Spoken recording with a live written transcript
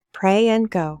Pray and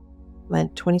Go,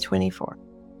 Lent 2024.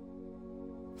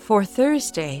 For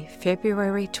Thursday,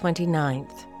 February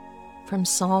 29th, from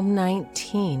Psalm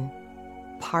 19,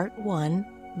 Part 1,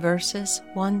 verses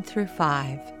 1 through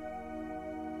 5.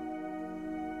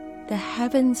 The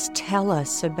heavens tell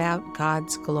us about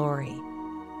God's glory.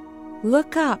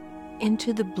 Look up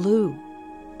into the blue,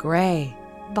 gray,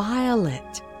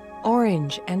 violet,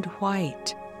 orange, and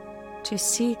white to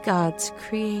see God's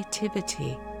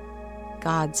creativity,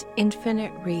 God's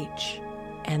infinite reach,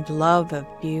 and love of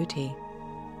beauty.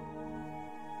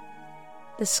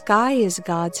 The sky is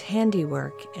God's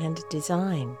handiwork and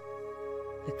design.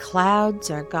 The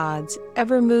clouds are God's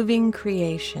ever-moving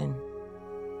creation.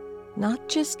 Not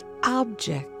just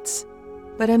objects,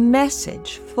 but a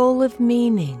message full of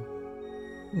meaning.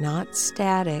 Not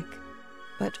static,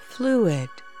 but fluid.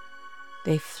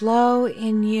 They flow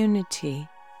in unity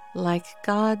like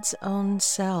God's own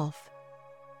self.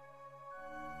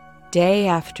 Day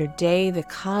after day, the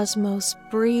cosmos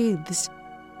breathes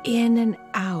in and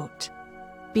out,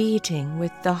 beating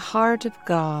with the heart of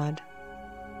God.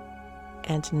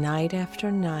 And night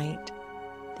after night,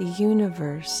 the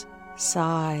universe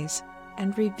sighs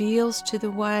and reveals to the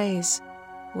wise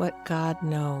what God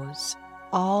knows,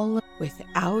 all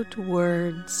without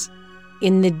words.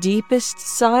 In the deepest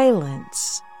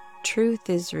silence, truth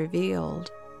is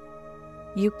revealed.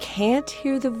 You can't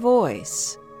hear the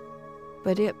voice,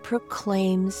 but it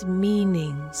proclaims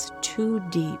meanings too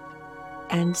deep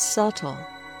and subtle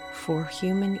for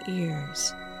human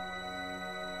ears.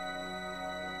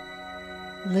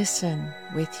 Listen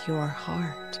with your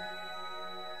heart.